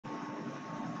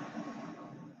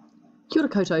Kia ora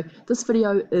koutou. This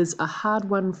video is a hard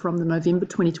one from the November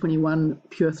 2021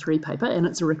 Pure 3 paper, and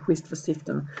it's a request for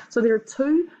Sefton. So there are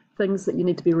two things that you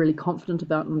need to be really confident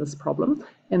about in this problem,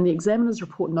 and the examiner's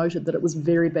report noted that it was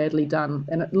very badly done,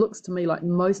 and it looks to me like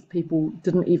most people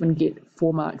didn't even get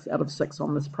 4 marks out of 6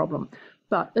 on this problem.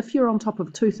 But if you're on top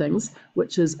of two things,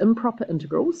 which is improper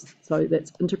integrals, so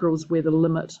that's integrals where the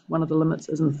limit, one of the limits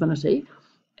is infinity,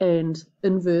 and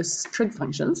inverse trig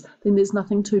functions, then there's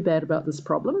nothing too bad about this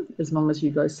problem as long as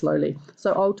you go slowly.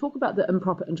 So I'll talk about the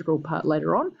improper integral part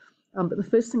later on, but the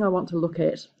first thing I want to look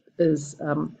at is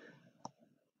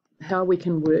how we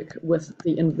can work with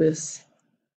the inverse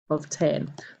of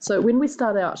tan. So when we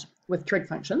start out with trig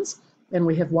functions and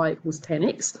we have y equals tan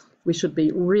x, we should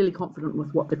be really confident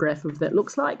with what the graph of that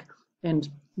looks like and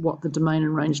what the domain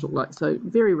and range look like. So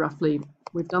very roughly,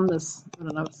 we've done this, I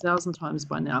don't know, 1,000 times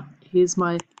by now. Here's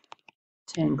my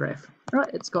tan graph, right?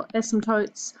 It's got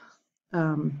asymptotes.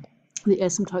 The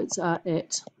asymptotes are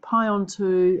at pi on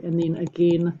 2 and then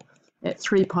again at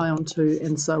 3 pi on 2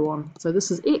 and so on. So this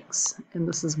is x and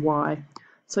this is y.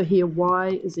 So here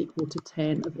y is equal to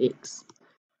tan of x.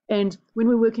 And when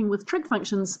we're working with trig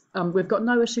functions, we've got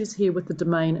no issues here with the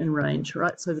domain and range,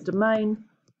 right? So the domain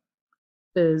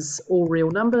is all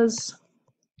real numbers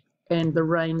and the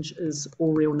range is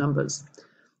all real numbers.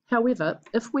 However,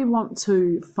 if we want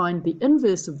to find the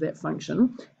inverse of that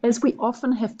function, as we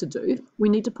often have to do, we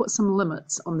need to put some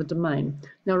limits on the domain.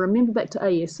 Now remember back to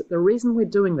AS, the reason we're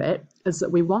doing that is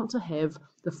that we want to have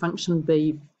the function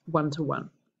be 1-to-1.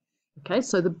 Okay,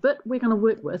 so the bit we're going to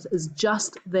work with is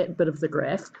just that bit of the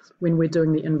graph when we're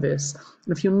doing the inverse.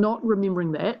 And if you're not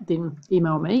remembering that, then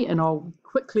email me and I'll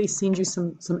quickly send you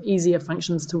some easier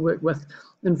functions to work with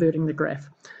inverting the graph.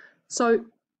 So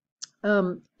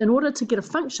in order to get a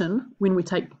function when we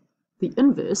take the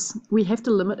inverse, we have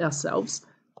to limit ourselves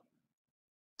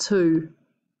to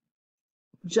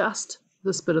just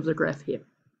this bit of the graph here.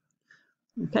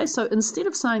 Okay, so instead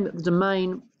of saying that the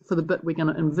domain for the bit we're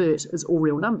going to invert is all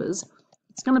real numbers,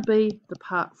 it's going to be the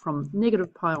part from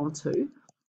negative pi on 2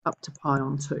 up to pi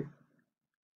on 2.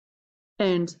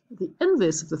 And the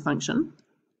inverse of the function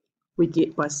we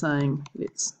get by saying,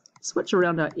 let's switch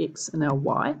around our x and our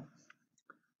y,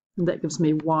 and that gives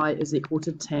me y is equal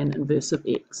to tan inverse of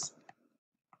x.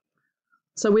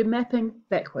 So we're mapping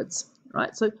backwards,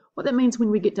 right? So what that means when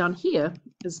we get down here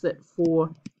is that for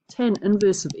tan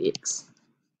inverse of x,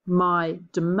 my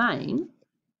domain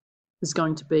is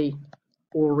going to be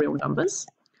all real numbers,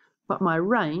 but my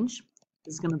range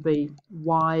is going to be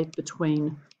y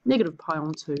between negative pi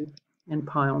on 2 and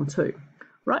pi on 2.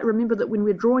 Right? Remember that when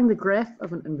we're drawing the graph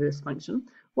of an inverse function,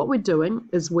 what we're doing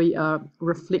is we are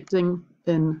reflecting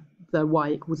in the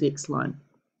y equals x line.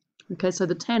 Okay, so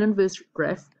the tan inverse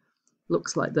graph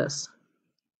looks like this,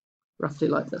 roughly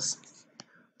like this,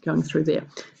 going through there.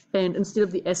 And instead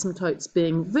of the asymptotes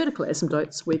being vertical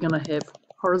asymptotes, we're going to have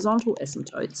horizontal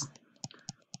asymptotes.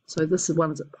 So this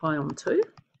one's at pi on 2,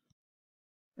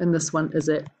 and this one is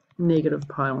at negative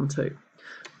pi on 2.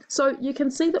 So you can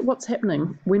see that what's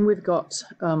happening when we've got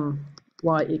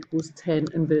y equals tan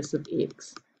inverse of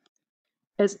x.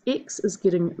 As x is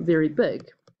getting very big,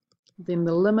 then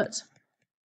the limit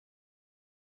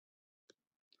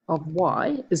of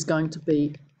y is going to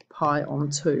be pi on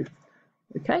 2.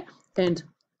 Okay, and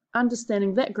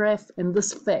understanding that graph and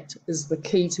this fact is the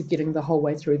key to getting the whole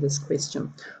way through this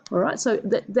question. All right, so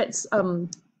that's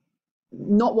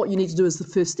not what you need to do as the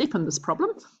first step in this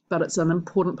problem, but it's an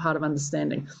important part of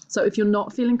understanding. So if you're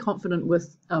not feeling confident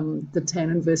with the tan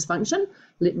inverse function,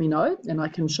 let me know and I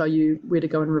can show you where to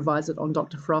go and revise it on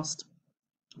Dr. Frost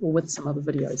or with some other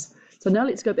videos. So now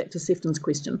let's go back to Sefton's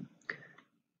question.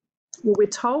 Well, we're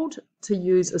told to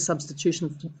use a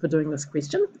substitution for doing this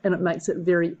question, and it makes it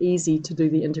very easy to do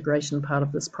the integration part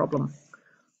of this problem.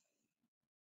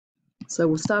 So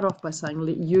we'll start off by saying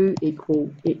let u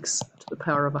equal x to the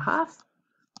power of a half,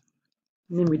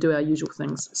 and then we do our usual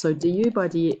things. So du by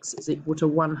dx is equal to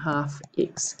 1/2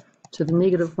 x to the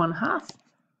negative 1/2,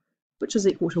 which is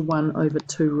equal to 1 over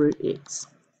 2 root x.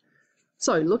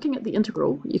 So looking at the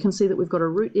integral, you can see that we've got a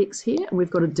root x here and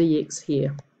we've got a dx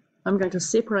here. I'm going to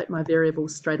separate my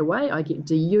variables straight away. I get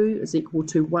du is equal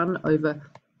to 1 over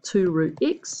 2 root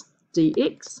x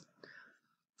dx.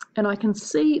 And I can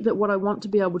see that what I want to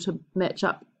be able to match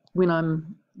up when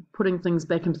I'm putting things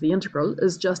back into the integral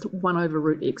is just 1 over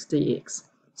root x dx.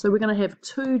 So we're going to have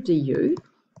 2 du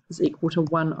is equal to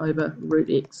 1 over root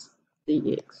x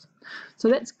dx. So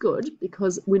that's good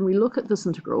because when we look at this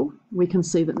integral, we can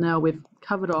see that now we've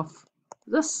covered off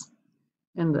this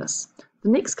and this. The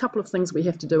next couple of things we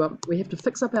have to do, we have to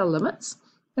fix up our limits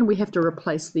and we have to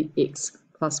replace the x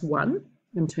plus 1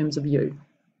 in terms of u.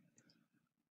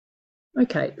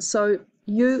 Okay, so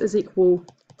u is equal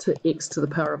to x to the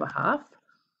power of a half.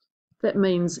 That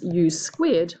means u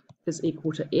squared is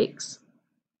equal to x,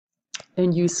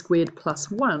 and u squared plus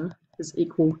 1 is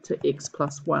equal to x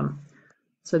plus 1.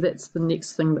 So that's the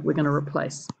next thing that we're going to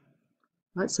replace.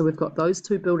 Right, so we've got those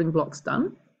two building blocks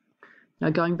done. Now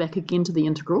going back again to the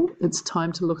integral, it's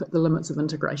time to look at the limits of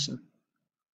integration.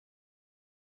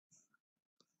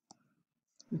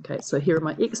 Okay, so here are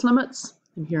my x limits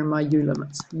and here are my u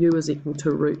limits. U is equal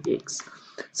to root x.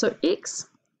 So x,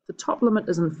 the top limit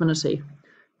is infinity,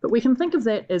 but we can think of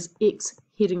that as x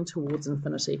heading towards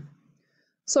infinity.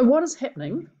 So what is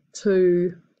happening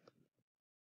to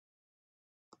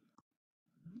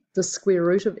the square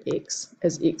root of x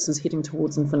as x is heading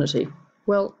towards infinity?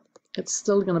 Well, it's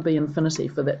still going to be infinity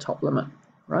for that top limit,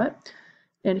 right?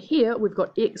 And here we've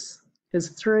got x is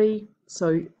 3,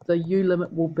 so the u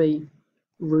limit will be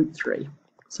root 3.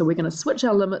 So we're going to switch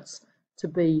our limits to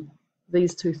be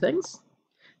these two things.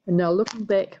 And now looking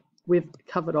back, we've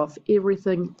covered off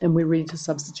everything and we're ready to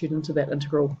substitute into that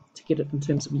integral to get it in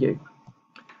terms of u.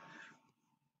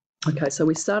 Okay, so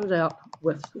we started out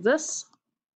with this.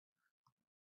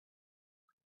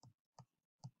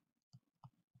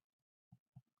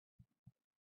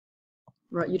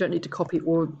 Right, you don't need to copy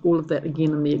all of that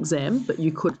again in the exam, but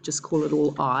you could just call it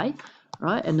all I,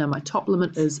 right? And now my top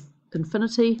limit is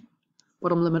infinity,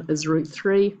 bottom limit is root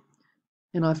 3,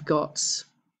 and I've got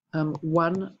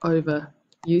 1 over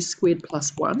u squared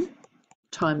plus 1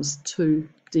 times 2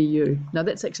 du. Now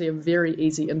that's actually a very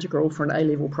easy integral for an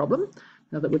A-level problem,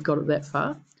 now that we've got it that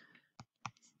far.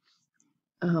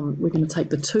 We're going to take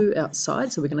the 2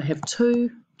 outside, so we're going to have 2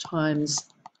 times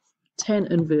tan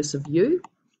inverse of u,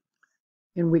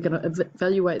 and we're going to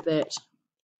evaluate that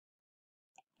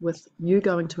with u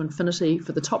going to infinity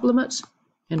for the top limit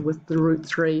and with the root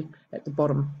 3 at the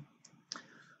bottom.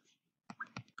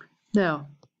 Now,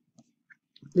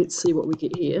 let's see what we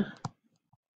get here.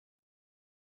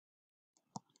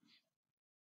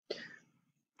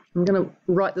 I'm going to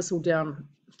write this all down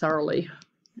thoroughly,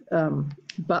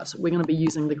 but we're going to be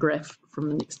using the graph from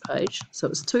the next page. So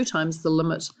it's 2 times the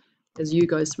limit as u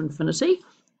goes to infinity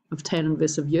of tan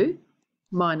inverse of u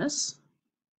minus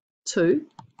 2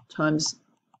 times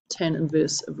tan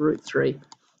inverse of root 3.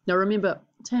 Now remember,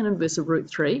 tan inverse of root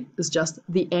 3 is just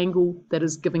the angle that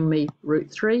is giving me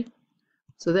root 3.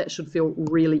 So that should feel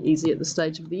really easy at this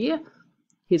stage of the year.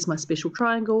 Here's my special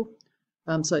triangle.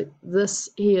 So this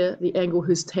here, the angle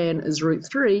whose tan is root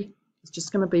 3, is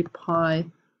just going to be pi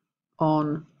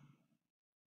on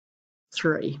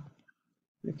 3.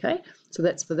 Okay, so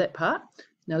that's for that part.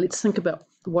 Now let's think about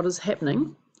what is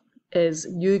happening as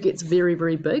u gets very,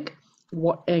 very big.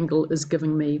 What angle is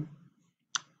giving me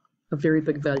a very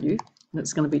big value? And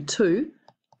it's going to be 2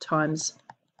 times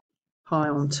pi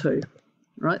on 2.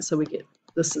 Right, so we get,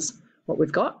 this is what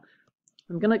we've got.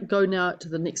 I'm going to go now to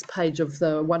the next page of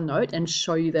the OneNote and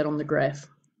show you that on the graph.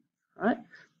 Right,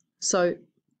 so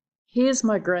here's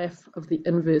my graph of the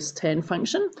inverse tan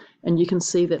function, and you can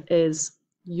see that as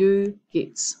u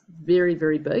gets very,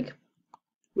 very big,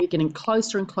 we're getting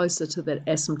closer and closer to that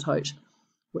asymptote,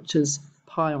 which is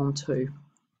pi on 2.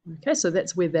 Okay, so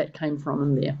that's where that came from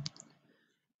in there.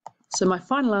 So my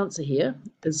final answer here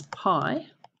is pi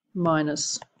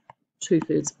minus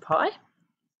 2/3 pi,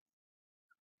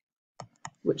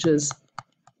 which is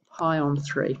pi on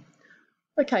 3.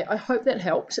 Okay, I hope that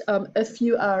helped. If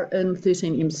you are in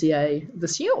 13 MCA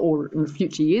this year or in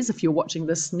future years, if you're watching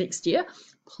this next year,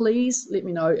 please let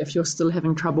me know if you're still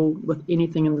having trouble with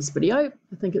anything in this video.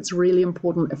 I think it's really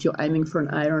important if you're aiming for an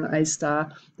A or an A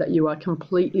star that you are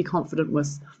completely confident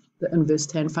with the inverse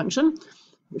tan function,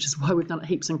 which is why we've done it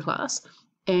heaps in class,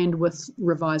 and with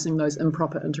revising those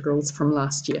improper integrals from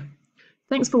last year.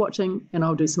 Thanks for watching, and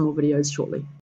I'll do some more videos shortly.